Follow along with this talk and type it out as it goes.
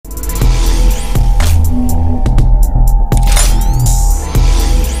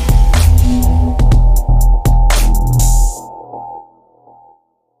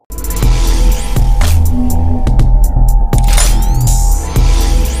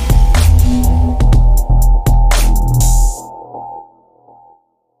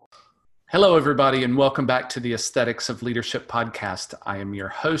Hello, everybody, and welcome back to the Aesthetics of Leadership podcast. I am your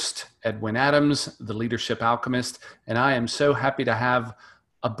host, Edwin Adams, the Leadership Alchemist, and I am so happy to have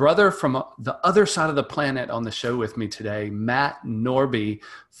a brother from the other side of the planet on the show with me today, Matt Norrby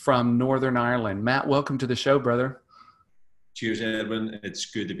from Northern Ireland. Matt, welcome to the show, brother. Cheers, Edwin. It's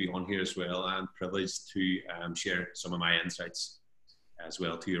good to be on here as well, and privileged to share some of my insights as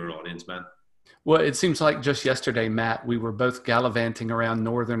well to your audience, man. Well, it seems like just yesterday, Matt, we were both gallivanting around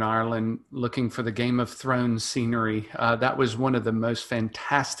Northern Ireland looking for the Game of Thrones scenery. That was one of the most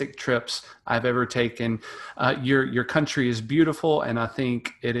fantastic trips I've ever taken. Your country is beautiful, and I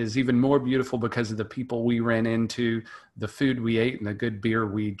think it is even more beautiful because of the people we ran into, the food we ate, and the good beer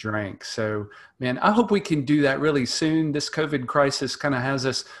we drank. So, man, I hope we can do that really soon. This COVID crisis kind of has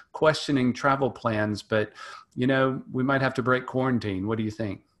us questioning travel plans, but, you know, we might have to break quarantine. What do you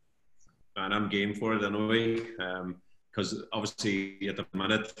think? And I'm game for it anyway, because obviously at the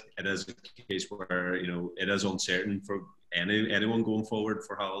minute it is a case where it is uncertain for anyone going forward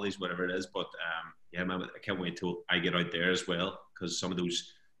for holidays, whatever it is. But yeah, man, I can't wait till I get out there as well, because some of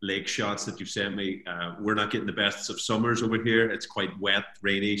those lake shots that you've sent me, we're not getting the best of summers over here. It's quite wet,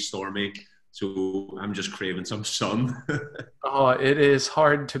 rainy, stormy. So I'm just craving some sun. Oh, it is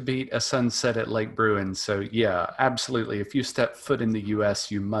hard to beat a sunset at Lake Bruin. So yeah, absolutely. If you step foot in the U.S.,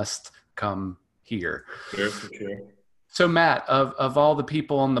 you must come here. Sure, for sure. So Matt, of all the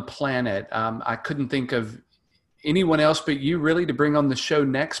people on the planet, I couldn't think of anyone else but you really to bring on the show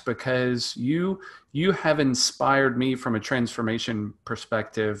next, because you have inspired me from a transformation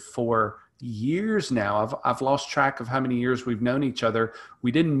perspective for years now. I've lost track of how many years we've known each other.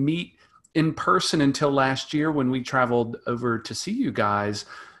 We didn't meet in person until last year when we traveled over to see you guys.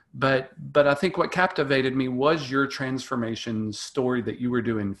 But I think what captivated me was your transformation story that you were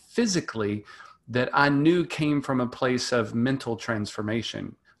doing physically, that I knew came from a place of mental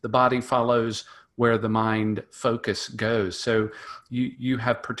transformation. The body follows where the mind focus goes. So you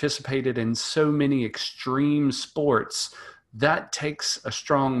have participated in so many extreme sports. That takes a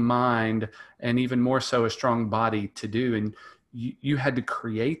strong mind and even more so a strong body to do. And you had to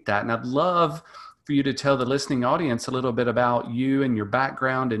create that. And I'd love for you to tell the listening audience a little bit about you and your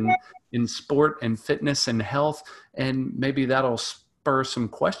background in sport and fitness and health. And maybe that'll spur some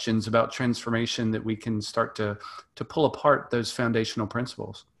questions about transformation that we can start to pull apart those foundational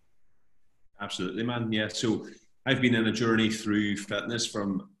principles. Absolutely, man. Yeah. So I've been in a journey through fitness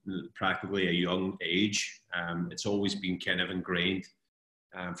from practically a young age. It's always been kind of ingrained.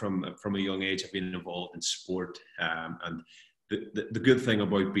 From a young age, I've been involved in sport, and the good thing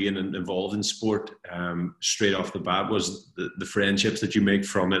about being involved in sport straight off the bat was the friendships that you make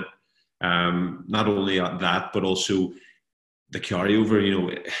from it. Not only that, but also the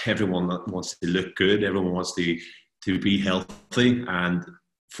carryover. Everyone wants to look good. Everyone wants to be healthy. And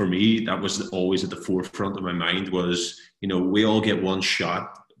for me, that was always at the forefront of my mind was, we all get one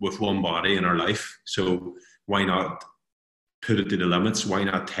shot with one body in our life. So why not put it to the limits? Why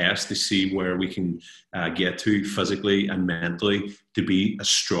not test to see where we can get to physically and mentally to be as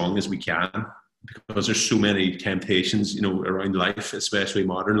strong as we can? Because there's so many temptations, around life, especially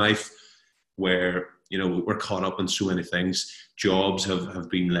modern life, where, we're caught up in so many things. Jobs have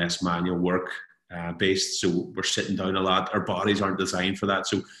been less manual work based, so we're sitting down a lot. Our bodies aren't designed for that.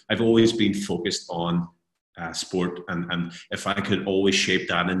 So I've always been focused on sport, and if I could always shape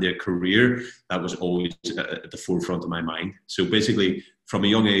that into a career, that was always at the forefront of my mind. So basically, from a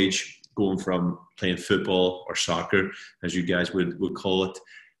young age, going from playing football or soccer, as you guys would call it,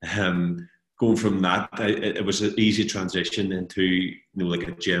 going from that, it was an easy transition into like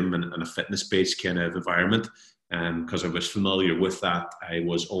a gym and a fitness-based kind of environment. Because I was familiar with that, I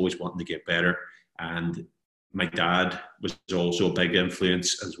was always wanting to get better, and my dad was also a big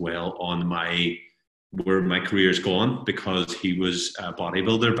influence as well on where my career's gone, because he was a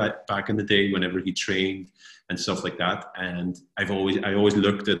bodybuilder back in the day whenever he trained and stuff like that. And I always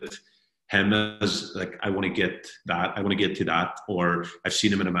looked at him as like, I want to get to that, or I've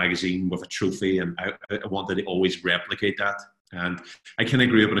seen him in a magazine with a trophy, and I wanted to always replicate that. And I kind of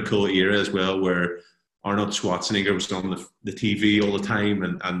grew up in a cool era as well, where Arnold Schwarzenegger was on the TV all the time,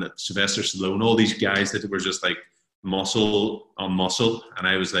 and Sylvester Stallone, all these guys that were just like muscle on muscle. And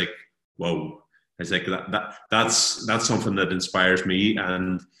I was like, whoa. It's like that's something that inspires me,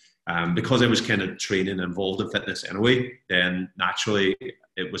 and because I was kind of training and involved in fitness anyway, then naturally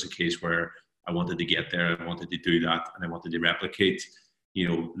it was a case where I wanted to get there, I wanted to do that, and I wanted to replicate,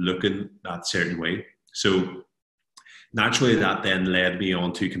 looking that certain way. So naturally that then led me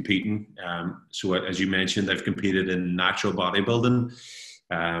on to competing. So as you mentioned, I've competed in natural bodybuilding.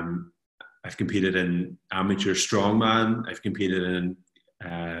 I've competed in amateur strongman. I've competed in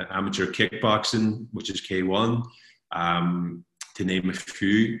amateur kickboxing, which is K1, to name a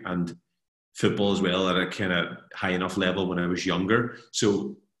few, and football as well at a kind of high enough level when I was younger.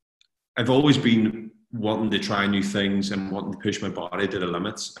 So I've always been wanting to try new things and wanting to push my body to the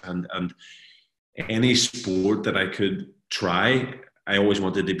limits, and any sport that I could try, I always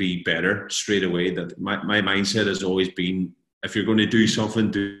wanted to be better straight away. That my mindset has always been, if you're going to do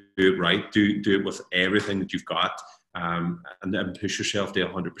something, do it right, do it with everything that you've got, and then push yourself to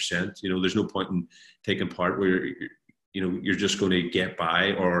 100%. There's no point in taking part where you're just going to get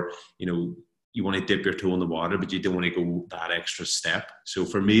by, or you want to dip your toe in the water, but you don't want to go that extra step. So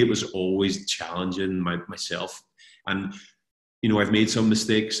for me, it was always challenging myself. And I've made some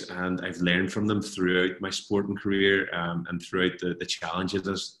mistakes, and I've learned from them throughout my sporting career, and throughout the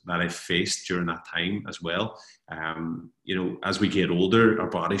challenges that I've faced during that time as well. As we get older, our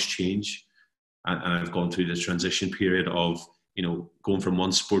bodies change, and I've gone through this transition period of going from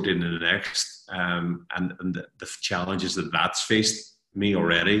one sport into the next, and the challenges that's faced me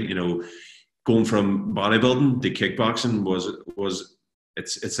already. Going from bodybuilding to kickboxing was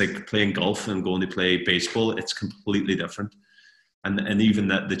it's like playing golf and going to play baseball. It's completely different. And even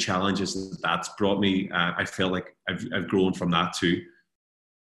the challenges that's brought me, I feel like I've grown from that too.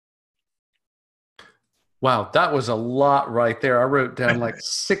 Wow, that was a lot right there. I wrote down like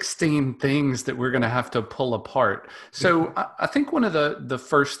 16 things that we're going to have to pull apart. So I think one of the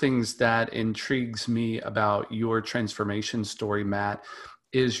first things that intrigues me about your transformation story, Matt,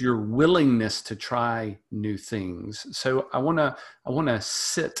 is your willingness to try new things. So I want to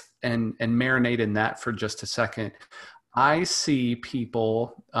sit and marinate in that for just a second. I see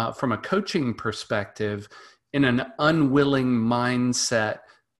people from a coaching perspective in an unwilling mindset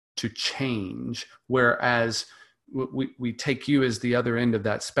to change, whereas we take you as the other end of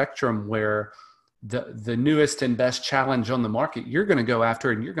that spectrum, where the newest and best challenge on the market, you're going to go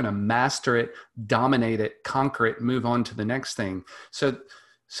after it, and you're going to master it, dominate it, conquer it, move on to the next thing.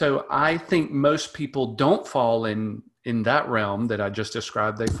 So I think most people don't fall in that realm that I just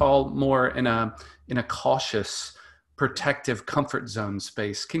described. They fall more in a cautious, protective comfort zone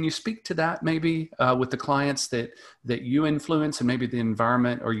space. Can you speak to that maybe with the clients that you influence, and maybe the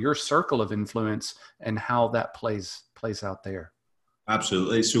environment or your circle of influence, and how that plays out there?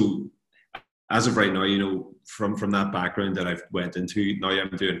 Absolutely. So as of right now, from that background that I've went into, now I'm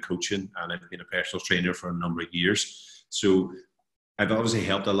doing coaching, and I've been a personal trainer for a number of years. So I've obviously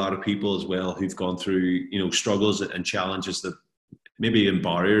helped a lot of people as well who've gone through, struggles and challenges that maybe in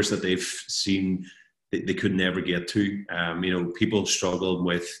barriers that they've seen they could never get to. People struggle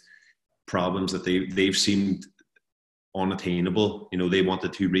with problems that they've seen unattainable. They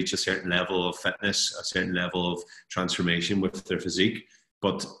wanted to reach a certain level of fitness, a certain level of transformation with their physique,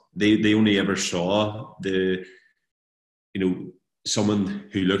 but they only ever saw someone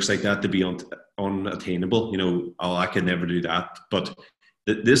who looks like that to be unattainable. Oh, I could never do that. But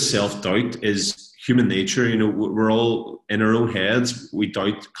this self-doubt is human nature. We're all in our own heads. We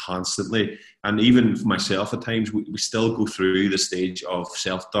doubt constantly. And even myself at times, we still go through the stage of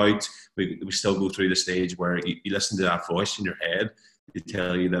self-doubt. We still go through the stage where you listen to that voice in your head to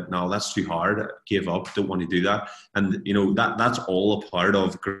tell you that, no, that's too hard, give up, don't want to do that. And, that's all a part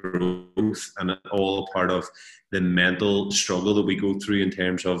of growth, and all a part of the mental struggle that we go through in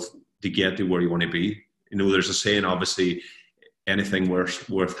terms of to get to where you want to be. There's a saying, obviously, anything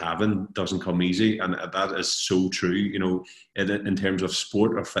worth having doesn't come easy, and that is so true. In terms of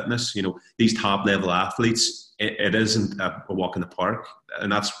sport or fitness, these top level athletes, it isn't a walk in the park, and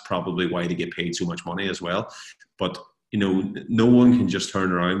that's probably why they get paid so much money as well. But no one can just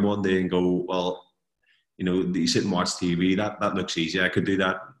turn around one day and go, well, you sit and watch TV, that looks easy, I could do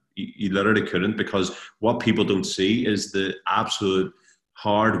that. You literally couldn't, because what people don't see is the absolute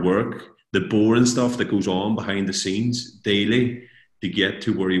hard work, the boring stuff that goes on behind the scenes daily to get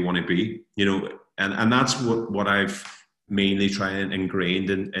to where you want to be, and that's what I've mainly tried and ingrained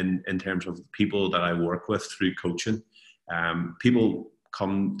in terms of people that I work with through coaching. People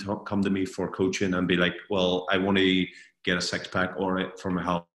come to me for coaching and be like, well, I want to get a six-pack or for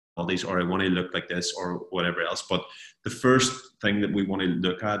my holidays, or I want to look like this, or whatever else. But the first thing that we want to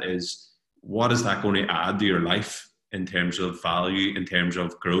look at is, what is that going to add to your life in terms of value, in terms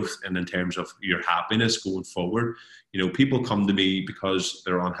of growth, and in terms of your happiness going forward? People come to me because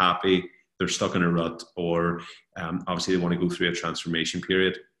they're unhappy, they're stuck in a rut, or obviously they want to go through a transformation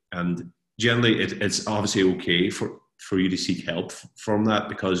period. And generally it's obviously okay for you to seek help from that,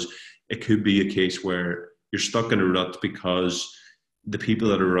 because it could be a case where you're stuck in a rut because the people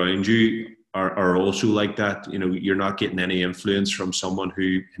that are around you are also like that. You're not getting any influence from someone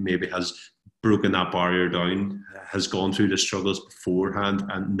who maybe has broken that barrier down, has gone through the struggles beforehand,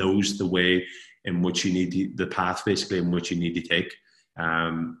 and knows the way in which you need the path basically in which you need to take.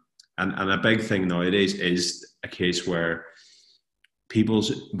 And a big thing nowadays is a case where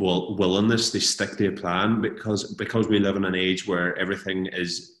people's willingness, they stick to a plan, because we live in an age where everything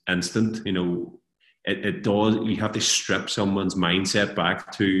is instant. It does, you have to strip someone's mindset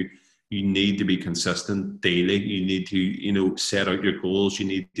back to, you need to be consistent daily. You need to, set out your goals. You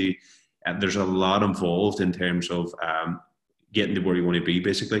need to, there's a lot involved in terms of getting to where you want to be,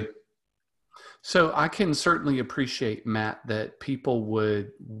 basically. So I can certainly appreciate, Matt, that people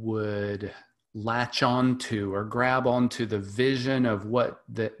would latch onto or grab onto the vision of what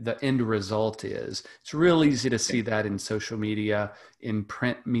the end result is. It's real easy to see that in social media, in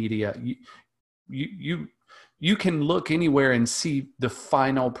print media. You can look anywhere and see the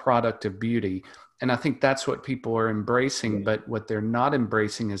final product of beauty. And I think that's what people are embracing, but what they're not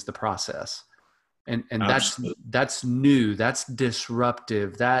embracing is the process. And that's new, that's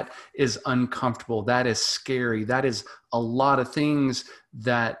disruptive, that is uncomfortable, that is scary, that is a lot of things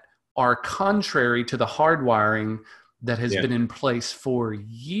that are contrary to the hardwiring that has been in place for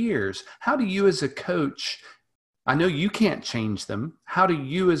years. How do you as a coach, I know you can't change them, how do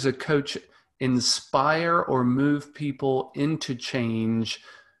you as a coach inspire or move people into change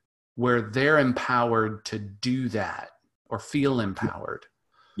where they're empowered to do that or feel empowered?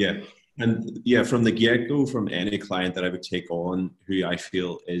 Yeah. And yeah, from the get-go, from any client that I would take on who I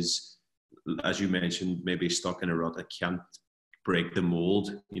feel is, as you mentioned, maybe stuck in a rut, that can't break the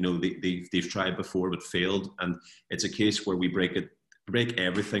mold. They've tried before but failed. And it's a case where we break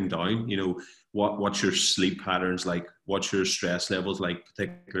everything down. What's your sleep patterns like? What's your stress levels like,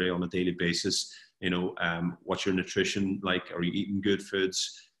 particularly on a daily basis? What's your nutrition like? Are you eating good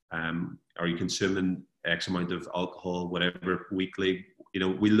foods? Are you consuming X amount of alcohol, whatever, weekly?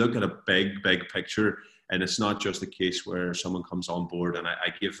 We look at a big picture, and it's not just a case where someone comes on board and I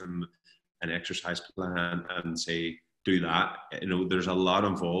give them an exercise plan and say, do that. There's a lot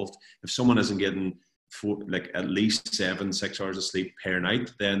involved. If someone isn't getting at least 6 hours of sleep per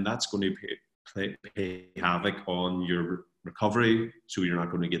night, then that's going to pay havoc on your recovery. So you're not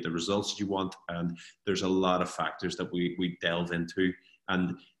going to get the results you want. And there's a lot of factors that we delve into.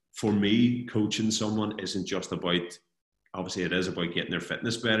 And for me, coaching someone isn't just about, obviously it is about getting their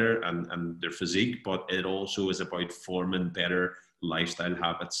fitness better and their physique, but it also is about forming better lifestyle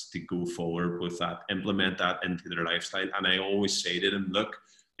habits to go forward with that, implement that into their lifestyle. And I always say to them, look,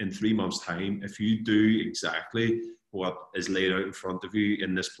 in 3 months' time, if you do exactly what is laid out in front of you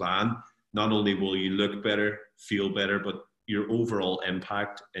in this plan, not only will you look better, feel better, but your overall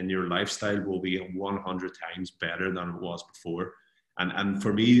impact in your lifestyle will be 100 times better than it was before. And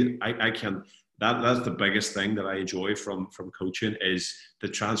for me, I can, that's the biggest thing that I enjoy from coaching, is the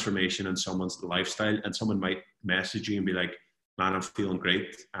transformation in someone's lifestyle. And someone might message you and be like, man, I'm feeling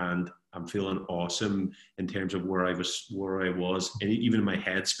great and I'm feeling awesome in terms of where I was, and even in my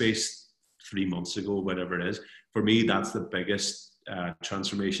headspace 3 months ago, whatever it is. For me, that's the biggest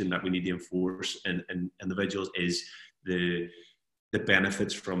transformation that we need to enforce in individuals, is the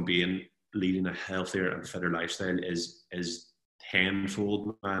benefits from leading a healthier and fitter lifestyle is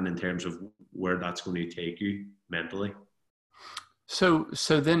tenfold, man, in terms of where that's going to take you mentally. So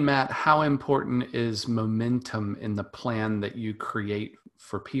then, Matt, how important is momentum in the plan that you create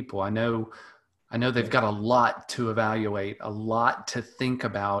for people? I know they've got a lot to evaluate, a lot to think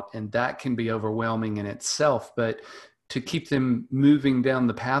about, and that can be overwhelming in itself. But to keep them moving down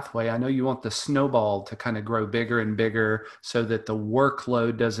the pathway, I know you want the snowball to kind of grow bigger and bigger so that the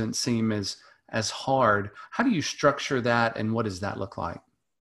workload doesn't seem as hard. How do you structure that, and what does that look like?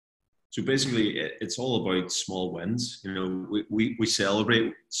 So basically, it's all about small wins. We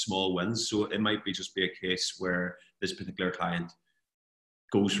celebrate small wins. So it might just be a case where this particular client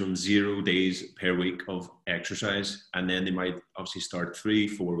goes from 0 days per week of exercise, and then they might obviously start 3,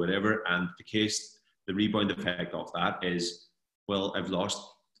 4, whatever. And the rebound effect of that is, well, I've lost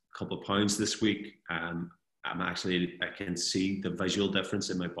a couple of pounds this week. I can see the visual difference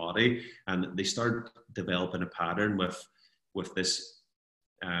in my body, and they start developing a pattern with this.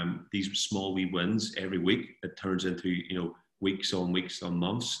 These small wee wins every week, it turns into weeks on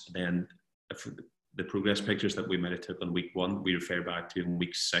months. Then if the progress pictures that we might have took on week 1, we refer back to in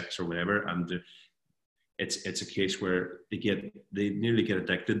week 6 or whatever, and it's a case where they nearly get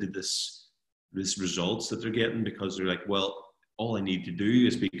addicted to this results that they're getting, because they're like, well, all I need to do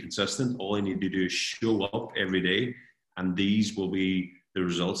is be consistent. All I need to do is show up every day, and these will be the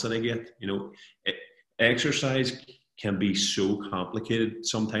results that I get. Exercise can be so complicated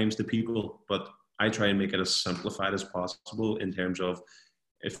sometimes to people, but I try and make it as simplified as possible in terms of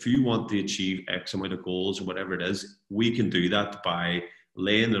if you want to achieve X amount of goals or whatever it is, we can do that by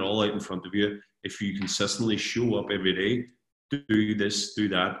laying it all out in front of you. If you consistently show up every day, do this, do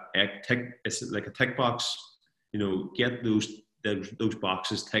that, it's like a tick box, get those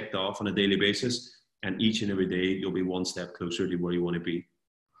boxes ticked off on a daily basis, and each and every day you'll be one step closer to where you want to be.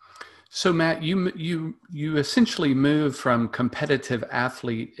 So Matt, you essentially moved from competitive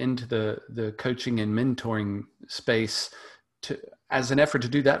athlete into the coaching and mentoring space as an effort to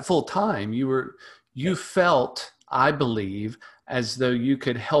do that full time. You felt, I believe, as though you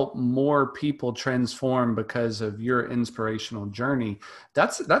could help more people transform because of your inspirational journey.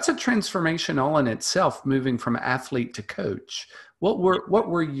 That's a transformation all in itself, moving from athlete to coach. What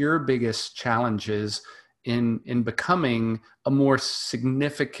were your biggest challenges in becoming a more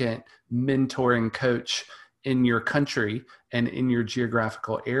significant mentoring coach in your country and in your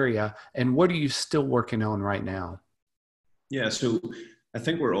geographical area? And what are you still working on right now? Yeah, so I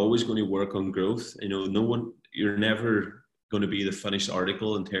think we're always going to work on growth. You're never going to be the finished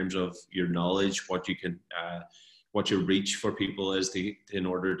article in terms of your knowledge, what your reach for people is in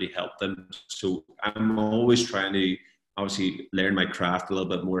order to help them. So I'm always trying to obviously learn my craft a little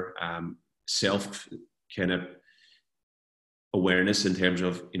bit more, self kind of awareness in terms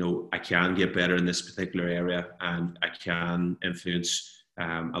of, I can get better in this particular area, and I can influence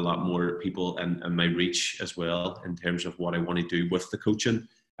a lot more people and my reach as well in terms of what I want to do with the coaching.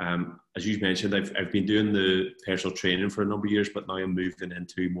 As you mentioned, I've been doing the personal training for a number of years, but now I'm moving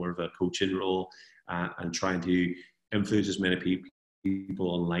into more of a coaching role and trying to influence as many people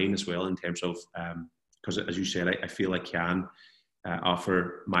online as well in terms of, because as you said, I feel I can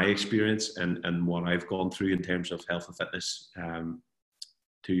offer my experience and what I've gone through in terms of health and fitness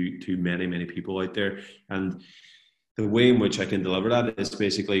to many, many people out there. And the way in which I can deliver that is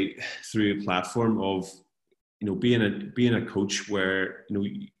basically through a platform of, being a coach where,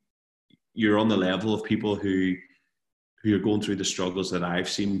 you're on the level of people who are going through the struggles that I've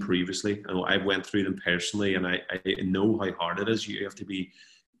seen previously. I've went through them personally, and I know how hard it is. You have to be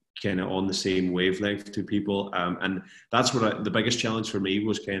kind of on the same wavelength to people. And that's what the biggest challenge for me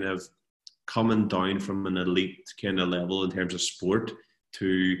was, kind of coming down from an elite kind of level in terms of sport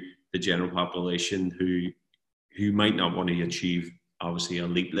to the general population who might not want to achieve obviously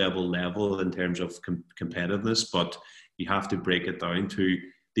elite level in terms of competitiveness, but you have to break it down to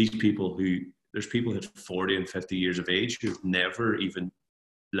these people there's people at 40 and 50 years of age who've never even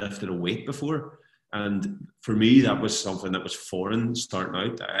lifted a weight before. And for me, that was something that was foreign starting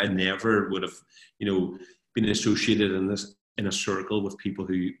out. I never would have, been associated in a circle with people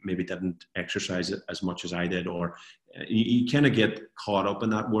who maybe didn't exercise it as much as I did, or you kind of get caught up in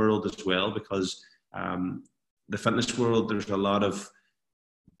that world as well, because the fitness world, there's a lot of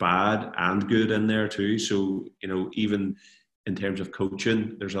bad and good in there too. So, even in terms of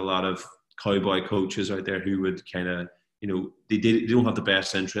coaching, there's a lot of cowboy coaches out there who would kind of, they don't have the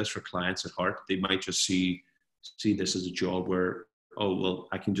best interest for clients at heart. They might just see this as a job where, oh, well,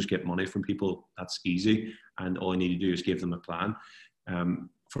 I can just get money from people. That's easy. And all I need to do is give them a plan.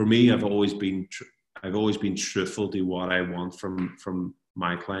 For me, I've always been truthful to what I want from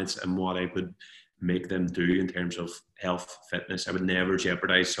my clients and what I would make them do in terms of health, fitness. I would never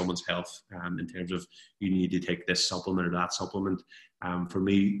jeopardize someone's health in terms of you need to take this supplement or that supplement. For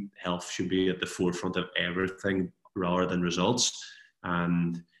me, health should be at the forefront of everything rather than results.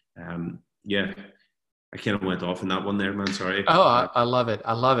 And yeah, I kind of went off in that one there, man. Sorry. Oh, I love it.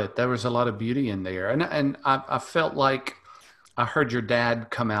 I love it. There was a lot of beauty in there. And I felt like I heard your dad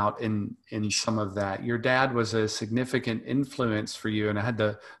come out in some of that. Your dad was a significant influence for you. And I had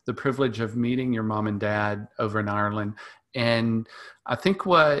the privilege of meeting your mom and dad over in Ireland. And I think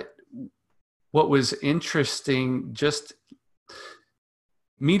what was interesting, just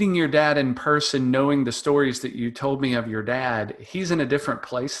meeting your dad in person, knowing the stories that you told me of your dad, he's in a different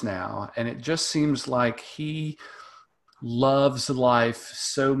place now. And it just seems like he loves life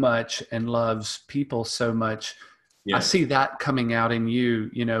so much and loves people so much. Yeah. I see that coming out in you,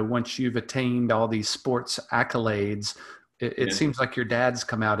 once you've attained all these sports accolades, it seems like your dad's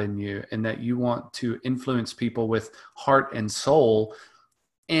come out in you, and that you want to influence people with heart and soul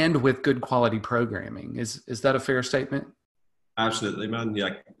and with good quality programming. Is that a fair statement? Absolutely, man.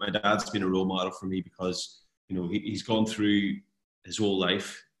 Yeah, my dad's been a role model for me because, he's gone through his whole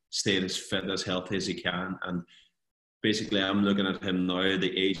life, stayed as fit, as healthy as he can. And basically, I'm looking at him now,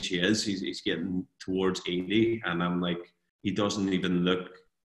 the age he is, he's getting towards 80. And I'm like, he doesn't even look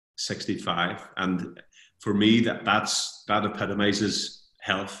 65. And for me, that epitomizes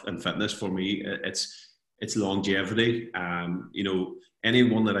health and fitness for me. It's longevity.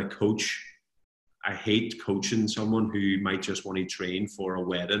 Anyone that I coach, I hate coaching someone who might just want to train for a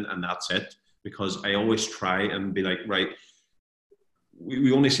wedding and that's it, because I always try and be like, right,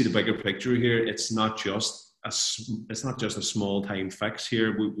 we only see the bigger picture here. It's not just a small time fix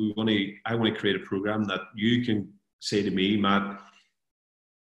here. I want to create a program that you can say to me, Matt,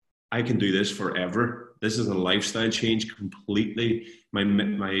 I can do this forever. This is a lifestyle change completely.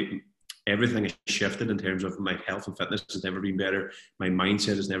 My everything has shifted in terms of my health and fitness has never been better. My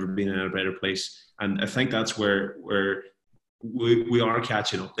mindset has never been in a better place. And I think that's where we are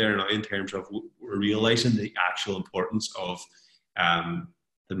catching up there now in terms of we're realizing the actual importance of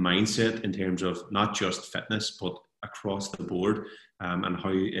the mindset in terms of not just fitness, but across the board, and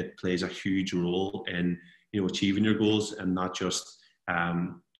how it plays a huge role in, achieving your goals, and not just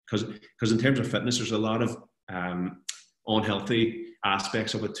because in terms of fitness, there's a lot of unhealthy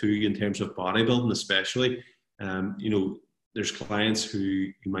aspects of it too, in terms of bodybuilding, especially. There's clients who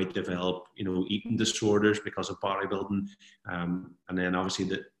might develop, eating disorders because of bodybuilding, and then obviously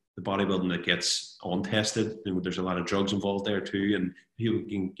the bodybuilding that gets untested, there's a lot of drugs involved there too, and people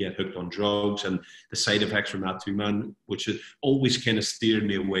can get hooked on drugs, and the side effects from that too, man, which has always kind of steered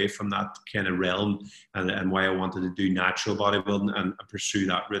me away from that kind of realm, and why I wanted to do natural bodybuilding and pursue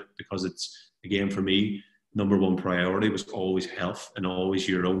that route, because it's, again, for me, number one priority was always health, and always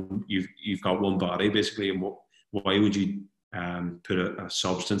your own. You've got one body basically, and why would you put a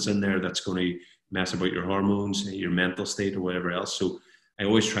substance in there that's going to mess about your hormones, your mental state, or whatever else? So I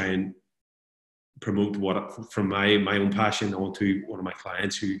always try and promote what from my own passion onto one of my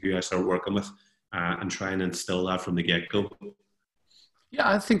clients who I start working with, and try and instill that from the get-go. Yeah,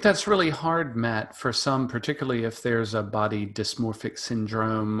 I think that's really hard, Matt, for some, particularly if there's a body dysmorphic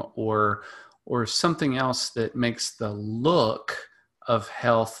syndrome or something else that makes the look of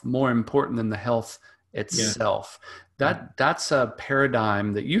health more important than the health itself. Yeah. That's a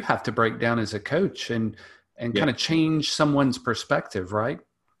paradigm that you have to break down as a coach and kind of change someone's perspective, right?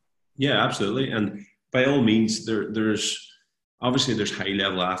 Yeah, absolutely. And by all means, there's high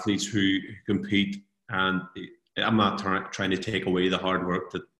level athletes who compete, and I'm not trying to take away the hard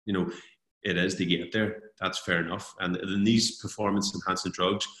work that it is to get there. That's fair enough. And these performance enhancing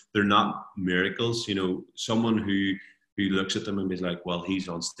drugs, they're not miracles. Someone who looks at them and is like, well, he's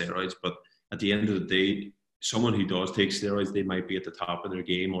on steroids. But at the end of the day, someone who does take steroids, they might be at the top of their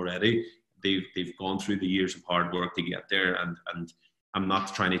game already. They've gone through the years of hard work to get there, and I'm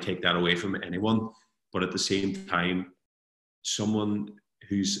not trying to take that away from anyone. But at the same time, someone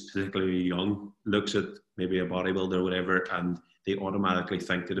who's particularly young looks at maybe a bodybuilder or whatever, and they automatically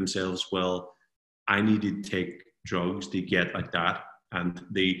think to themselves, well, I need to take drugs to get like that. And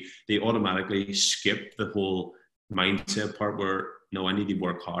they automatically skip the whole mindset part where, no, I need to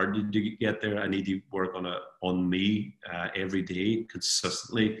work hard to get there. I need to work on me every day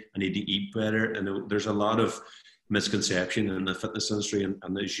consistently. I need to eat better. And there's a lot of misconception in the fitness industry.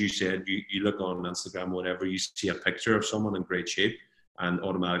 And as you said, you look on Instagram, whatever, you see a picture of someone in great shape, and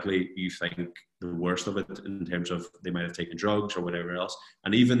automatically you think the worst of it in terms of they might have taken drugs or whatever else.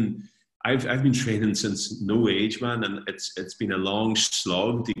 And even I've been training since no age, man, and it's been a long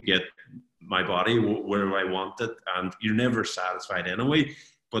slog to get my body where I want it, and you're never satisfied anyway.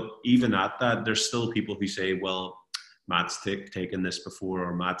 But even at that, there's still people who say, well, Matt's taken this before,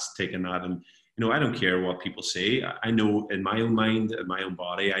 or Matt's taken that. And I don't care what people say. I know in my own mind, in my own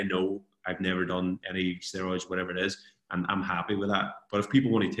body, I know I've never done any steroids, whatever it is, and I'm happy with that. But if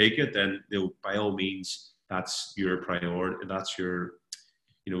people want to take it, then they'll, by all means, that's your priority. That's your,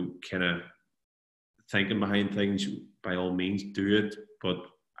 kind of thinking behind things. By all means, do it, but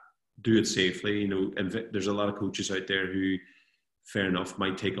do it safely. And there's a lot of coaches out there who, fair enough,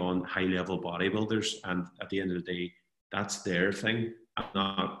 might take on high-level bodybuilders, and at the end of the day, that's their thing. I'm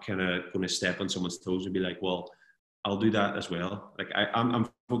not kind of going to step on someone's toes and be like, well, I'll do that as well. Like I'm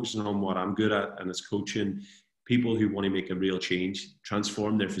focusing on what I'm good at, and it's coaching people who want to make a real change,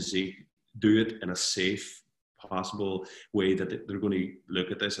 transform their physique, do it in a safe, possible way that they're going to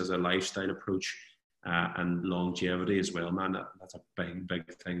look at this as a lifestyle approach, and longevity as well, man. That's a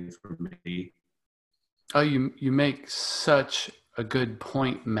big thing for me. Oh, you make such a good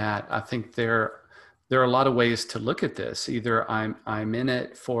point, Matt. I think there are a lot of ways to look at this. Either I'm in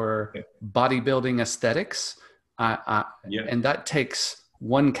it for bodybuilding aesthetics, and that takes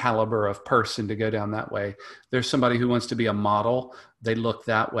one caliber of person to go down that way. There's somebody who wants to be a model, they look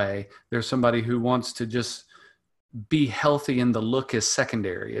that way. There's somebody who wants to just be healthy, and the look is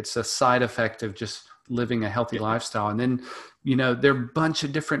secondary. It's a side effect of just living a healthy lifestyle. And then, there are a bunch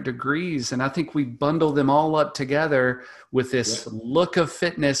of different degrees, and I think we bundle them all up together with this look of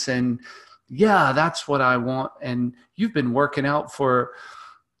fitness, and that's what I want. And you've been working out for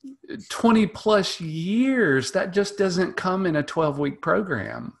 20 plus years. That just doesn't come in a 12-week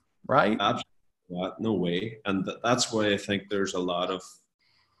program, right? Absolutely not. No way. And that's why I think there's a lot of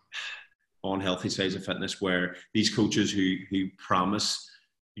unhealthy sides of fitness where these coaches who promise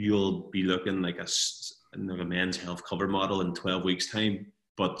you'll be looking like like a men's health cover model in 12 weeks time,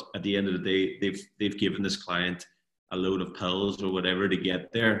 but at the end of the day they've given this client a load of pills or whatever to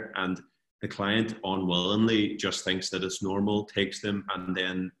get there, and the client unwillingly just thinks that it's normal, takes them, and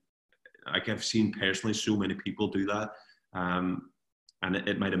then, like, I've seen personally so many people do that. And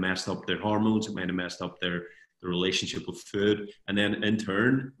it might have messed up their hormones, it might have messed up their relationship with food, and then in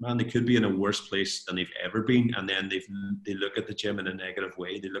turn, man, they could be in a worse place than they've ever been. And then they look at the gym in a negative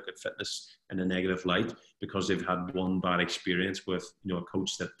way, they look at fitness in a negative light because they've had one bad experience with, you know, a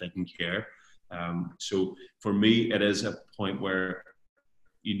coach that didn't care. So for me, it is a point where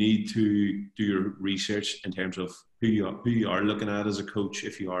you need to do your research in terms of who you are looking at as a coach.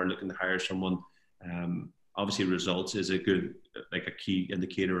 If you are looking to hire someone, obviously results is a good, like a key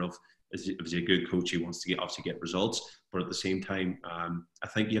indicator of, is he a good coach? He wants to obviously get results, but at the same time, I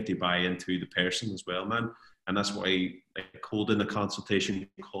think you have to buy into the person as well, man. And that's why, like, holding a consultation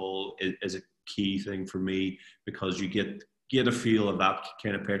call is a key thing for me, because you get a feel of that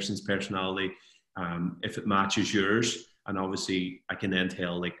kind of person's personality, if it matches yours. And obviously I can then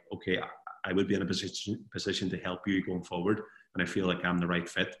tell, like, okay, I would be in a position to help you going forward, and I feel like I'm the right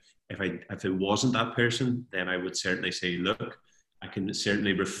fit. If it wasn't that person, then I would certainly say, look, I can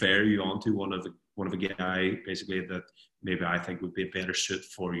certainly refer you on to one of a guy, basically, that maybe I think would be a better suit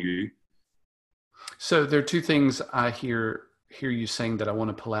for you. So there are two things I hear you saying that I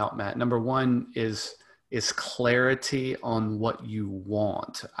want to pull out, Matt. Number one is clarity on what you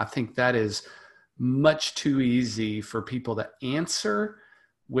want. I think that is much too easy for people to answer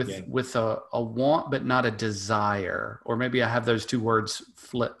with a want but not a desire. Or maybe I have those two words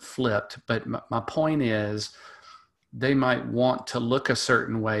flipped. But my point is, they might want to look a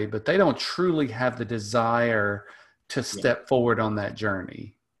certain way, but they don't truly have the desire to step forward on that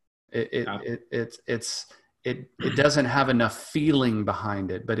journey. It doesn't have enough feeling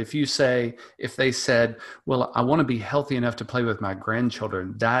behind it. But if they said, well, I want to be healthy enough to play with my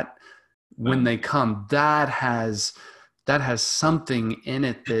grandchildren, that when they come, that has something in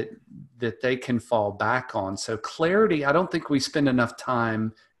it that they can fall back on. So clarity, I don't think we spend enough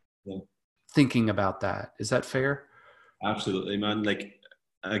time thinking about that. Is that fair? Absolutely, man. Like,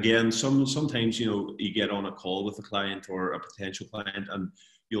 again, sometimes, you know, you get on a call with a client or a potential client and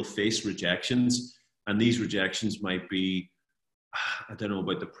you'll face rejections, and these rejections might be, I don't know,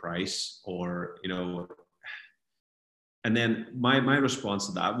 about the price, or, you know, and then my response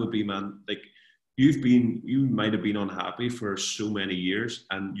to that would be, man, like, you might have been unhappy for so many years,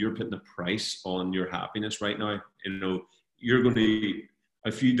 and you're putting a price on your happiness right now. You know, you're going to,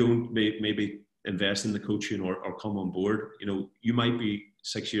 if you don't maybe invest in the coaching or come on board, you know, you might be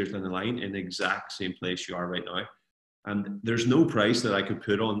 6 years down the line in the exact same place you are right now. And there's no price that I could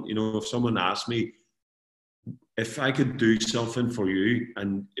put on, you know, if someone asked me if I could do something for you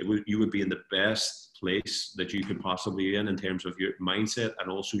and you would be in the best place that you could possibly be in terms of your mindset and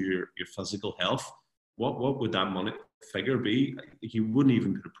also your physical health, what would that money figure be? You wouldn't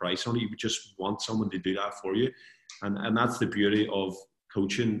even put a price on it. You would just want someone to do that for you. And that's the beauty of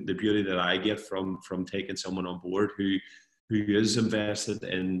coaching, the beauty that I get from taking someone on board who is invested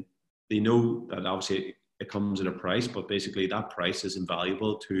in. They know that obviously it comes at a price, but basically that price is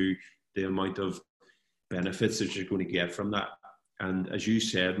invaluable to the amount of benefits that you're going to get from that. And as you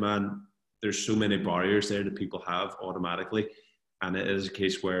said, man, there's so many barriers there that people have automatically, and it is a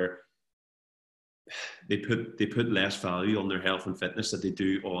case where they put less value on their health and fitness that they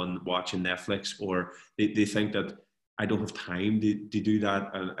do on watching Netflix, or they think that I don't have time to do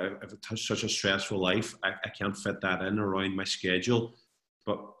that, and I have such a stressful life, I can't fit that in around my schedule.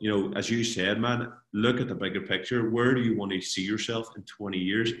 But, you know, as you said, man, look at the bigger picture. Where do you want to see yourself in 20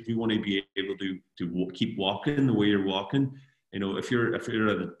 years? If you want to be able to keep walking the way you're walking, you know, if you're at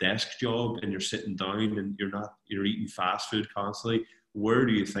a desk job and you're sitting down and you're eating fast food constantly, where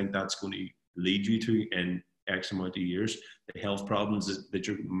do you think that's going to lead you to in X amount of years? The health problems that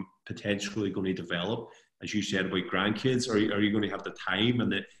you're potentially going to develop, as you said about grandkids, are you going to have the time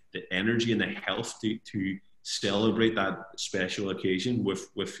and the energy and the health to celebrate that special occasion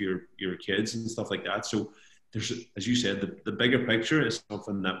with your kids and stuff like that? So there's, as you said, the bigger picture is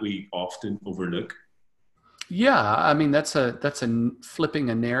something that we often overlook. Yeah, I mean, that's a flipping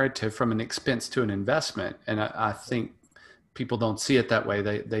a narrative from an expense to an investment, and I think people don't see it that way.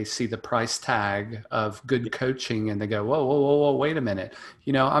 They see the price tag of good coaching and they go, whoa, whoa, whoa, whoa, wait a minute.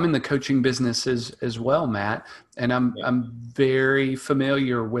 You know, I'm in the coaching business as well, Matt, and I'm very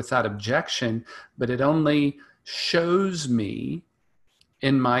familiar with that objection, but it only shows me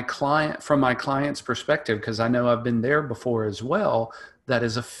from my client's perspective, because I know I've been there before as well, that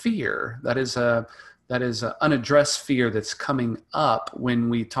is a fear. That is an unaddressed fear that's coming up when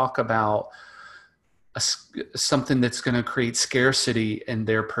we talk about something that's going to create scarcity in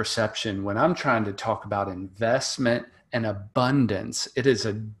their perception. When I'm trying to talk about investment and abundance, it is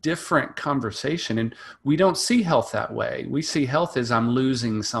a different conversation. And we don't see health that way. We see health as I'm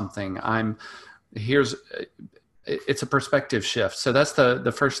losing something. It's a perspective shift. So that's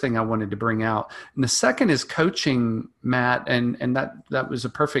the first thing I wanted to bring out. And the second is coaching, Matt. And that was a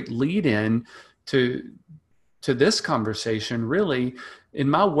perfect lead in to this conversation. Really, in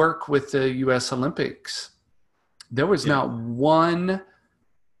my work with the U.S. Olympics, there was not one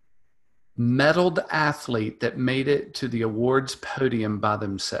medaled athlete that made it to the awards podium by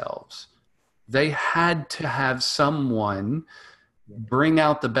themselves. They had to have someone bring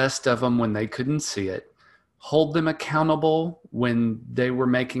out the best of them when they couldn't see it, hold them accountable when they were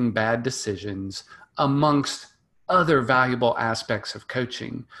making bad decisions, amongst other valuable aspects of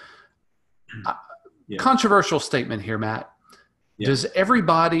coaching. Controversial statement here, Matt. Does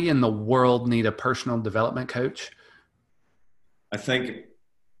everybody in the world need a personal development coach? I think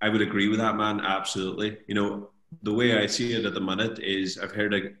I would agree with that, man. Absolutely. You know, the way I see it at the minute is I've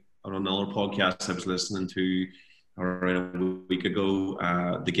heard on another podcast I was listening to around a week ago,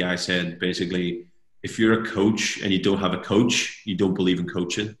 the guy said basically, if you're a coach and you don't have a coach, you don't believe in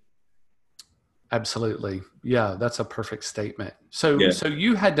coaching. Absolutely. Yeah, that's a perfect statement. So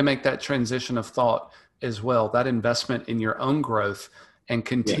you had to make that transition of thought as well, that investment in your own growth and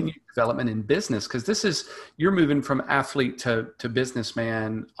continued development in business, because you're moving from athlete to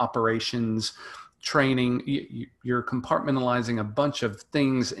businessman, operations, training. You're compartmentalizing a bunch of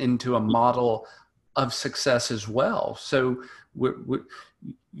things into a model of success as well. So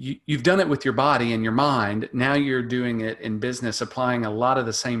you've done it with your body and your mind. Now you're doing it in business, applying a lot of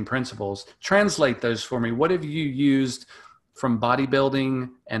the same principles. Translate those for me. What have you used from bodybuilding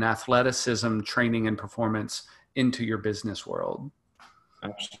and athleticism training and performance into your business world?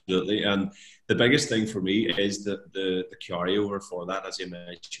 Absolutely. And the biggest thing for me is the carryover for that, as you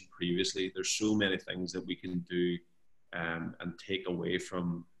mentioned previously. There's so many things that we can do and take away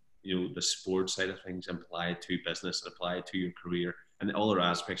from, you know, the sports side of things, and apply it to business, and apply it to your career and other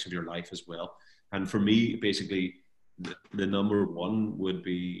aspects of your life as well. And for me, basically, the number one would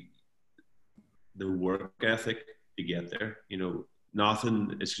be the work ethic to get there. You know,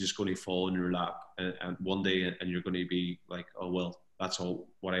 nothing is just going to fall in your lap and one day and you're going to be like, oh, well, that's all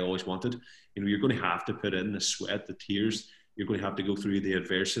what I always wanted. You know, you're going to have to put in the sweat, the tears. You're going to have to go through the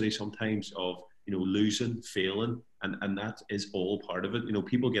adversity sometimes of, you know, losing, failing, and that is all part of it. You know,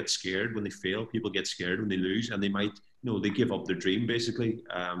 people get scared when they fail. People get scared when they lose, and they might, you know, they give up their dream basically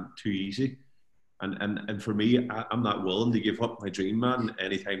too easy. And for me, I'm not willing to give up my dream, man,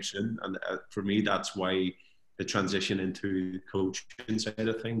 anytime soon. And for me, that's why the transition into the coaching side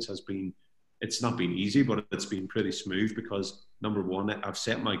of things it's not been easy, but it's been pretty smooth, because number one, I've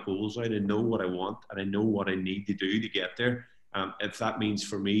set my goals out. I know what I want and I know what I need to do to get there. If that means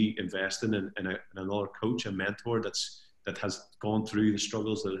for me investing in another coach, a mentor that has gone through the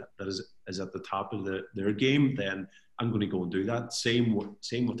struggles that is at the top of their game, then I'm going to go and do that. Same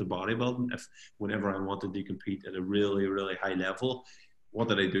with the bodybuilding. If whenever I wanted to compete at a really, really high level, what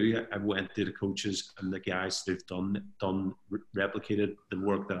did I do? I went to the coaches and the guys who've replicated the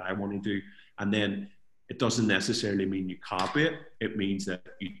work that I want to do. And then it doesn't necessarily mean you copy it. It means that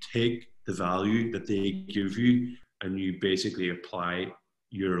you take the value that they give you and you basically apply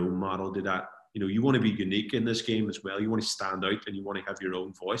your own model to that. You know, you want to be unique in this game as well. You want to stand out and you want to have your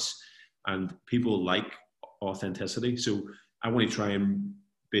own voice. And people like authenticity. So I want to try and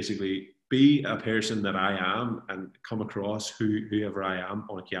basically be a person that I am and come across whoever I am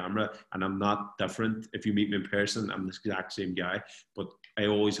on camera. And I'm not different. If you meet me in person, I'm the exact same guy. But I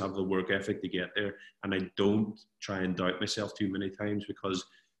always have the work ethic to get there. And I don't try and doubt myself too many times, because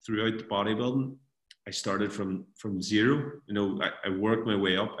throughout the bodybuilding, I started from zero. You know, I worked my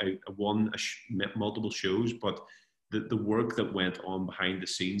way up. I won multiple shows, but the work that went on behind the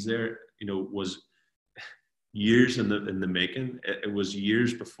scenes there, you know, was years in the making. It was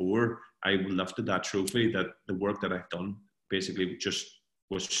years before I lifted that trophy that the work that I've done basically just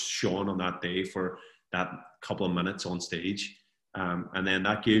was shown on that day for that couple of minutes on stage. And then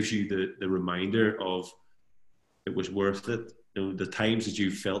that gives you the reminder of it was worth it. You know, the times that you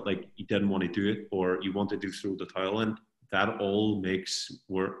felt like you didn't want to do it or you wanted to throw the towel in, that all makes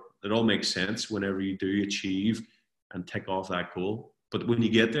work. It all makes sense whenever you do achieve and tick off that goal. But when you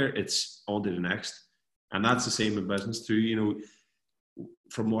get there, it's on to the next. And that's the same in business too. You know,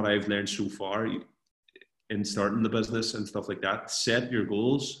 from what I've learned so far in starting the business and stuff like that, set your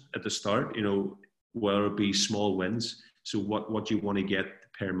goals at the start, you know, whether it be small wins. So what you want to get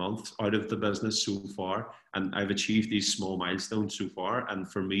per month out of the business so far. And I've achieved these small milestones so far. And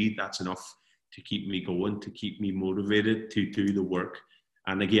for me, that's enough to keep me going, to keep me motivated to do the work.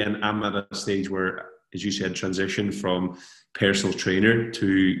 And again, I'm at a stage where, as you said, transition from personal trainer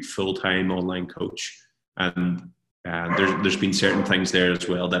to full-time online coach. And there's been certain things there as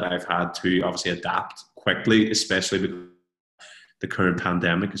well that I've had to obviously adapt quickly, especially with the current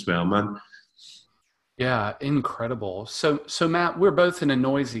pandemic as well, man. Yeah, incredible. So Matt, we're both in a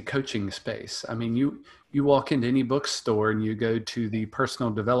noisy coaching space. I mean, you walk into any bookstore and you go to the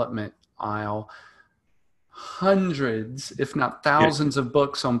personal development aisle, hundreds, if not Yeah. thousands of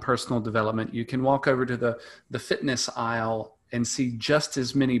books on personal development. You can walk over to the fitness aisle and see just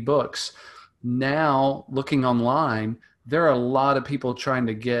as many books. Now, looking online, there are a lot of people trying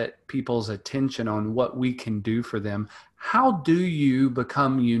to get people's attention on what we can do for them. How do you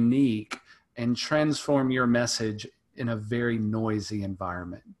become unique and transform your message in a very noisy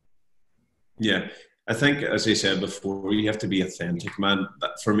environment? Yeah. I think, as I said before, you have to be authentic, man.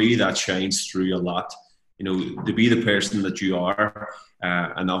 For me, that shines through a lot. You know, to be the person that you are,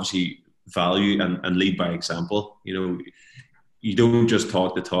 and obviously value and lead by example. You know, you don't just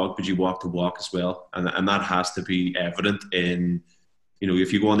talk the talk, but you walk the walk as well. And that has to be evident in, you know,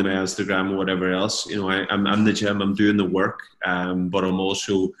 if you go onto my Instagram or whatever else, you know, I'm in the gym, I'm doing the work, but I'm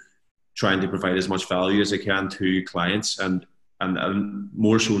also trying to provide as much value as I can to clients. And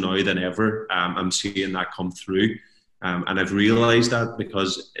more so now than ever, I'm seeing that come through. And I've realized that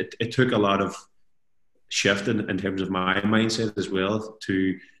because it took a lot of shifting in terms of my mindset as well,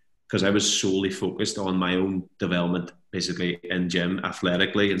 to because I was solely focused on my own development, basically in gym,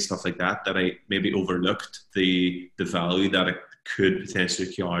 athletically and stuff like that, that I maybe overlooked the value that it could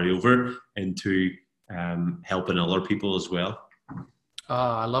potentially carry over into helping other people as well.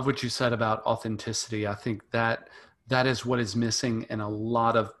 I love what you said about authenticity. I think that is what is missing in a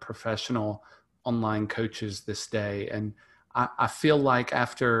lot of professional online coaches this day. And I feel like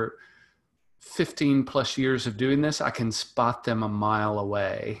after 15 plus years of doing this, I can spot them a mile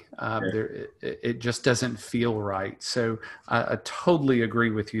away. Yeah. It just doesn't feel right. So I totally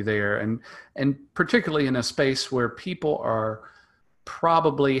agree with you there. And particularly in a space where people are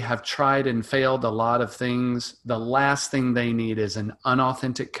probably have tried and failed a lot of things, the last thing they need is an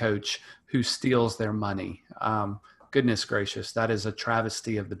unauthentic coach who steals their money. Goodness gracious, that is a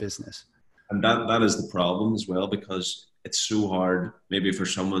travesty of the business. And that is the problem as well, because it's so hard maybe for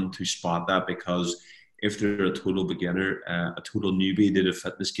someone to spot that, because if they're a total beginner, a total newbie to the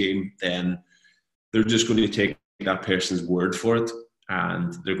fitness game, then they're just going to take that person's word for it,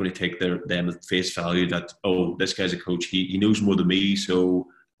 and they're going to take them at face value that, oh, this guy's a coach, he knows more than me, so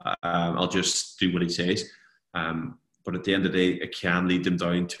I'll just do what he says. But at the end of the day, it can lead them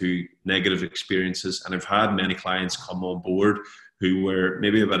down to negative experiences. And I've had many clients come on board who were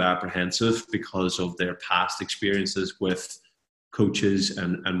maybe a bit apprehensive because of their past experiences with coaches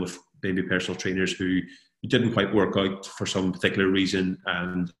and with maybe personal trainers who didn't quite work out for some particular reason.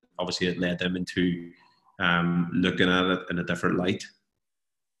 And obviously it led them into looking at it in a different light.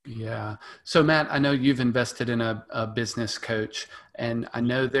 Yeah. So Matt, I know you've invested in a business coach, and I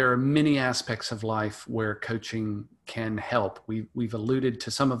know there are many aspects of life where coaching can help. We've alluded to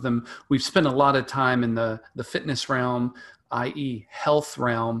some of them. We've spent a lot of time in the fitness realm, i.e. health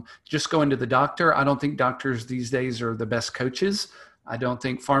realm. Just going to the doctor. I don't think doctors these days are the best coaches. I don't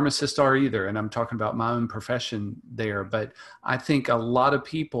think pharmacists are either. And I'm talking about my own profession there. But I think a lot of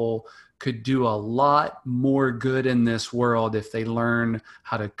people could do a lot more good in this world if they learn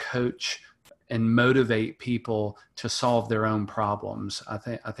how to coach and motivate people to solve their own problems. I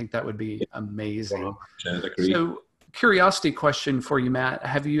think that would be amazing. 100% agree. So, curiosity question for you, Matt.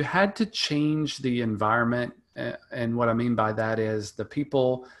 Have you had to change the environment? And what I mean by that is the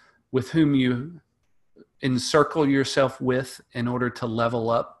people with whom you encircle yourself with in order to level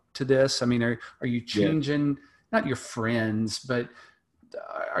up to this? I mean, are you changing, not your friends, but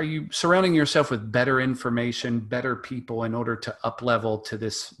are you surrounding yourself with better information, better people in order to up level to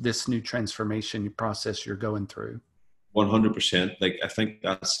this new transformation process you're going through? 100%. Like, I think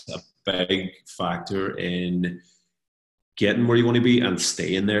that's a big factor in getting where you want to be and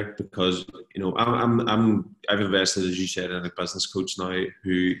staying there, because, you know, I've invested, as you said, in a business coach now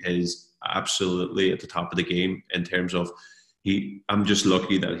who is absolutely at the top of the game in terms of I'm just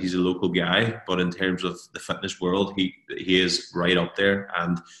lucky that he's a local guy, but in terms of the fitness world, he is right up there,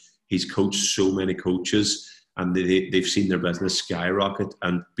 and he's coached so many coaches, and they've seen their business skyrocket.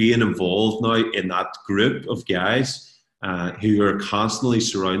 And being involved now in that group of guys who are constantly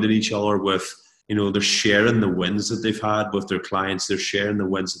surrounding each other with, they're sharing the wins that they've had with their clients, they're sharing the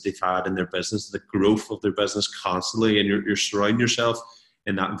wins that they've had in their business, the growth of their business constantly, and you're surrounding yourself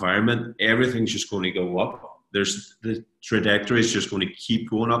in that environment, everything's just going to go up. The trajectory is just going to keep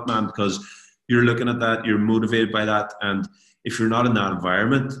going up, man, because you're looking at that, you're motivated by that, and if you're not in that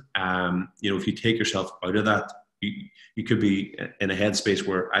environment, if you take yourself out of that, you could be in a headspace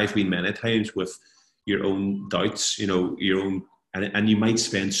where I've been many times with your own doubts, your own, and you might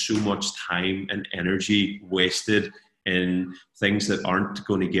spend so much time and energy wasted in things that aren't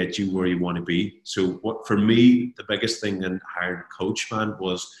going to get you where you want to be. So what, for me, the biggest thing in hiring a coach, man,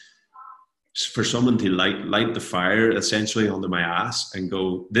 was for someone to light the fire essentially under my ass and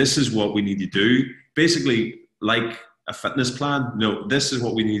go, this is what we need to do. Basically, like a fitness plan. No, this is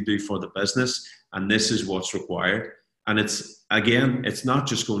what we need to do for the business, and this is what's required. And it's not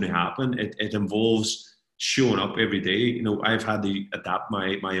just going to happen. It involves showing up every day. I've had to adapt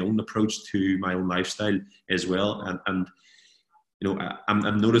my own approach to my own lifestyle as well. And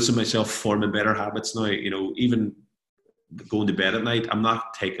I'm noticing myself forming better habits now. Even going to bed at night, I'm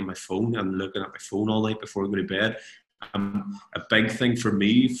not taking my phone and looking at my phone all night before I go to bed. A big thing for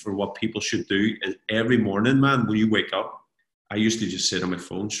me, for what people should do, is every morning, man, when you wake up, I used to just sit on my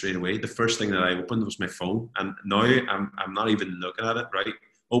phone straight away. The first thing that I opened was my phone, and now I'm not even looking at it, right?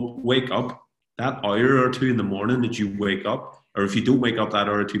 Oh, wake up. That hour or two in the morning that you wake up, or if you don't wake up that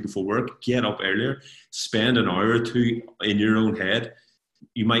hour or two before work, get up earlier, spend an hour or two in your own head.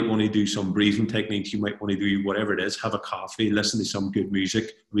 You might want to do some breathing techniques. You might want to do whatever it is. Have a coffee, listen to some good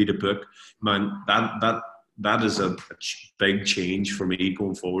music, read a book. Man, that is a big change for me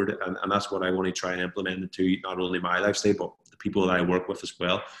going forward, and that's what I want to try and implement into not only my lifestyle but the people that I work with as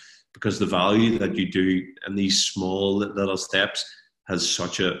well. Because the value that you do in these small little steps has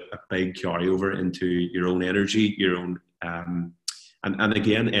such a big carryover into your own energy, your own and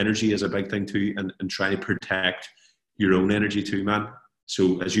again, energy is a big thing too, and trying to protect your own energy too, man.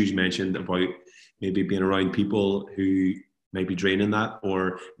 So as you mentioned about maybe being around people who may be draining that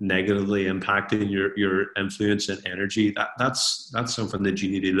or negatively impacting your influence and energy, that's something that you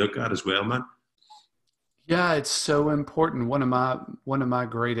need to look at as well, man. Yeah, it's so important. One of my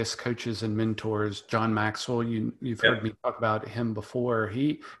greatest coaches and mentors, John Maxwell, you've heard me talk about him before.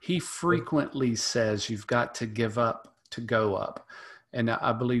 He frequently says you've got to give up to go up. And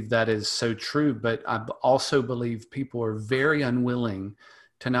I believe that is so true, but I also believe people are very unwilling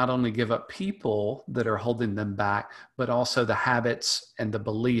to not only give up people that are holding them back, but also the habits and the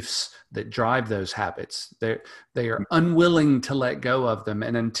beliefs that drive those habits. They are unwilling to let go of them.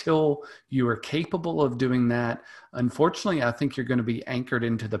 And until you are capable of doing that, unfortunately, I think you're going to be anchored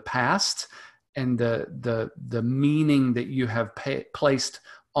into the past and the meaning that you have placed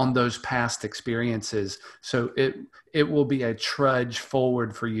on those past experiences. So it will be a trudge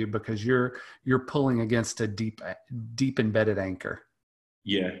forward for you because you're pulling against a deep embedded anchor.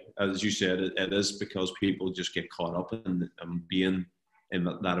 Yeah, as you said, it is because people just get caught up in being in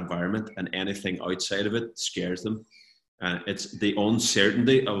that environment, and anything outside of it scares them. It's the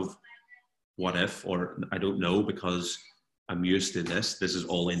uncertainty of what if, or I don't know because I'm used to this. This is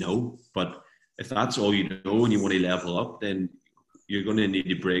all I know. But if that's all you know and you want to level up, then you're going to need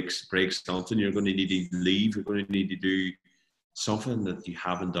to break something. You're going to need to leave. You're going to need to do something that you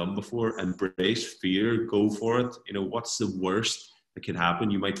haven't done before. Embrace fear. Go for it. What's the worst that can happen?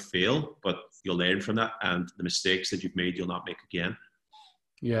 You might fail, but you'll learn from that, and the mistakes that you've made, you'll not make again.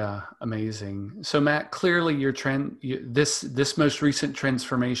 Yeah, amazing. So Matt, clearly your this most recent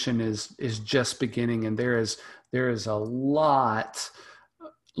transformation is just beginning, and there is a lot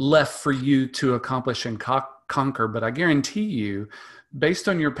left for you to accomplish and conquer. But I guarantee you, based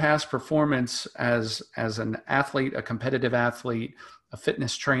on your past performance as an athlete, a competitive athlete, a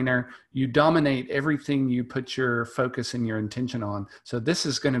fitness trainer, you dominate everything you put your focus and your intention on. So this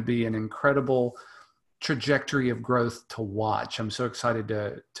is going to be an incredible trajectory of growth to watch. I'm so excited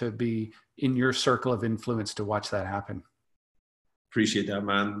to be in your circle of influence to watch that happen. Appreciate that,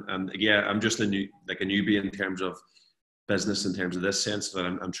 man. And yeah, I'm just a newbie in terms of business, in terms of this sense that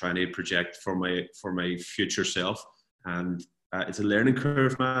I'm trying to project for my future self. And it's a learning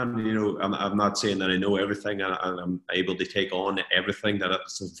curve, man. I'm not saying that I know everything and I'm able to take on everything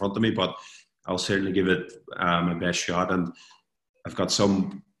that's in front of me, but I'll certainly give it my best shot. And I've got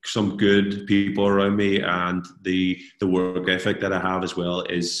some some good people around me, and the work ethic that I have as well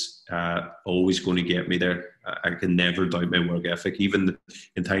is always going to get me there. I can never doubt my work ethic, even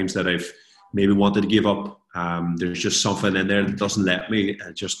in times that I've maybe wanted to give up. There's just something in there that doesn't let me.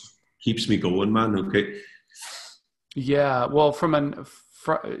 It just keeps me going, man. Okay. Yeah, well,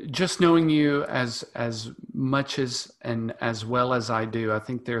 just knowing you as much as and as well as I do, I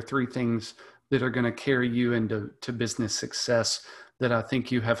think there are three things that are going to carry you into business success that I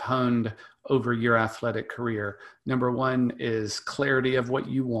think you have honed over your athletic career. Number one is clarity of what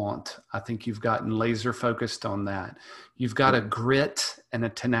you want. I think you've gotten laser focused on that. You've got a grit and a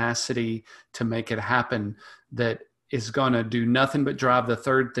tenacity to make it happen that is going to do nothing but drive the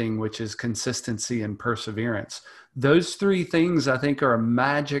third thing, which is consistency and perseverance. Those three things, I think, are a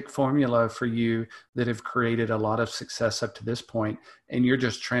magic formula for you that have created a lot of success up to this point. And you're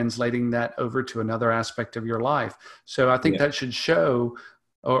just translating that over to another aspect of your life. So I think that should show,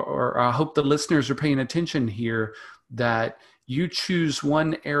 or I hope the listeners are paying attention here, that you choose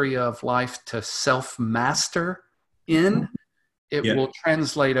one area of life to self-master in. It will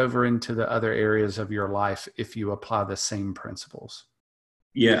translate over into the other areas of your life if you apply the same principles.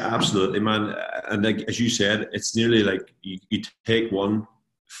 Yeah, absolutely, man. And like, as you said, it's nearly like you take one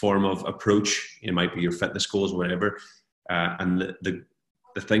form of approach. It might be your fitness goals or whatever, and the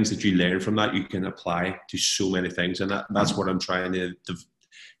things that you learn from that you can apply to so many things. And that's what I'm trying to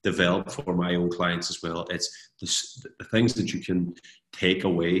develop for my own clients as well. It's the things that you can take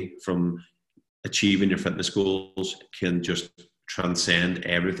away from achieving your fitness goals can just transcend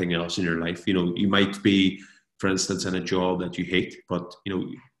everything else in your life. You know, you might be, for instance, in a job that you hate, but you know,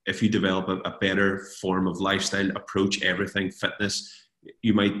 if you develop a better form of lifestyle, approach everything fitness,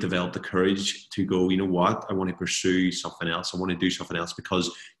 you might develop the courage to go, you know what, I want to pursue something else. I want to do something else, because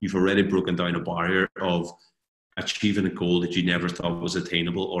you've already broken down a barrier of achieving a goal that you never thought was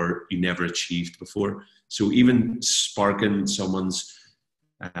attainable or you never achieved before. So even sparking someone's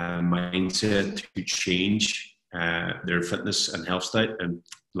mindset to change their fitness and health style and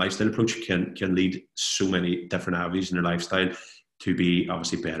lifestyle approach can lead so many different avenues in their lifestyle to be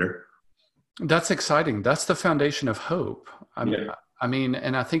obviously better. That's exciting. That's the foundation of hope. I mean,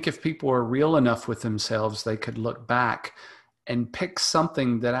 and I think if people are real enough with themselves, they could look back and pick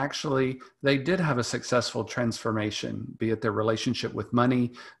something that actually they did have a successful transformation, be it their relationship with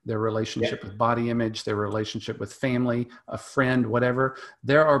money, their relationship with body image, their relationship with family, a friend, whatever.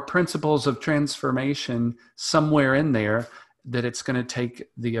 There are principles of transformation somewhere in there that it's going to take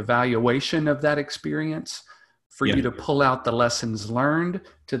the evaluation of that experience for you to pull out the lessons learned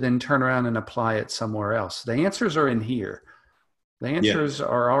to then turn around and apply it somewhere else. The answers are in here. The answers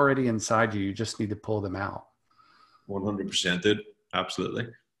are already inside you. You just need to pull them out. 100%, dude. Absolutely.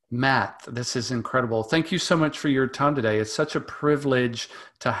 Matt, this is incredible. Thank you so much for your time today. It's such a privilege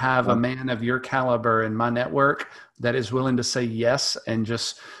to have a man of your caliber in my network that is willing to say yes and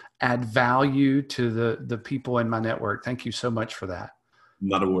just add value to the people in my network. Thank you so much for that.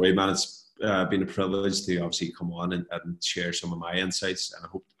 Not a worry, man. It's been a privilege to obviously come on and share some of my insights. And I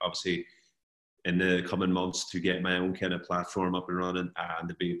hope obviously in the coming months to get my own kind of platform up and running, and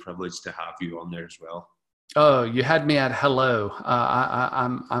to be a privilege to have you on there as well. Oh, you had me at hello.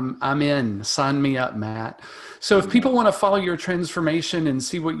 I'm in. Sign me up, Matt. So if people want to follow your transformation and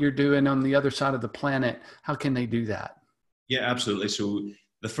see what you're doing on the other side of the planet, how can they do that? Yeah, absolutely. So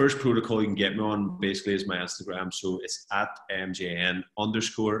the first protocol you can get me on basically is my Instagram. So it's at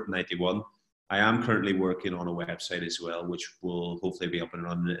MJN_91. I am currently working on a website as well, which will hopefully be up and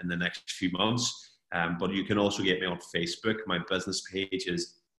running in the next few months. But you can also get me on Facebook. My business page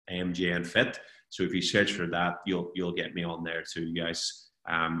is MJN Fit. So if you search for that, you'll get me on there too, guys.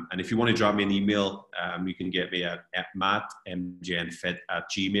 And if you want to drop me an email, you can get me at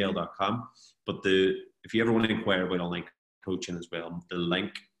mattmjnfit@gmail.com. But if you ever want to inquire about online coaching as well, the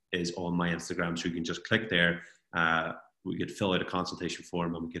link is on my Instagram. So you can just click there. We could fill out a consultation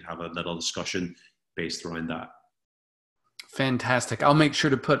form and we could have a little discussion based around that. Fantastic. I'll make sure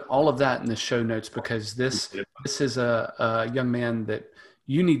to put all of that in the show notes, because this is a young man that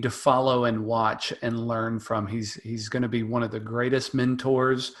you need to follow and watch and learn from. He's going to be one of the greatest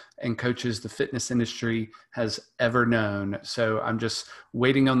mentors and coaches the fitness industry has ever known. So I'm just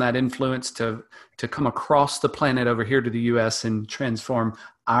waiting on that influence to come across the planet over here to the US and transform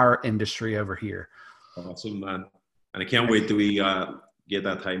our industry over here. Awesome, man. And I can't wait till we get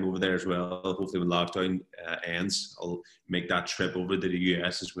that time over there as well. Hopefully when lockdown ends, I'll make that trip over to the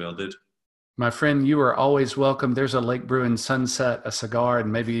US as well, dude. My friend, you are always welcome. There's a Lake Bruin sunset, a cigar, and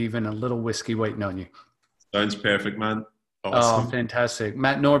maybe even a little whiskey waiting on you. Sounds perfect, man. Awesome. Oh, fantastic.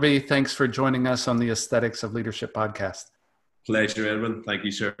 Matt Norrby, thanks for joining us on the Aesthetics of Leadership podcast. Pleasure, Edwin. Thank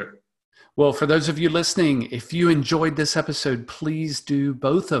you, sir. Well, for those of you listening, if you enjoyed this episode, please do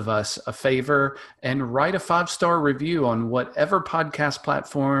both of us a favor and write a 5-star review on whatever podcast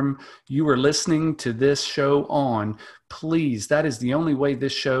platform you are listening to this show on. Please, that is the only way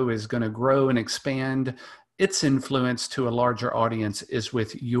this show is going to grow and expand its influence to a larger audience is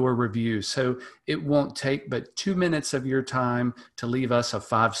with your review. So it won't take but 2 minutes of your time to leave us a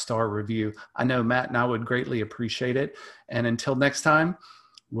 5-star review. I know Matt and I would greatly appreciate it. And until next time,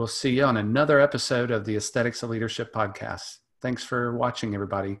 we'll see you on another episode of the Aesthetics of Leadership podcast. Thanks for watching,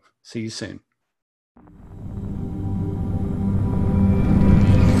 everybody. See you soon.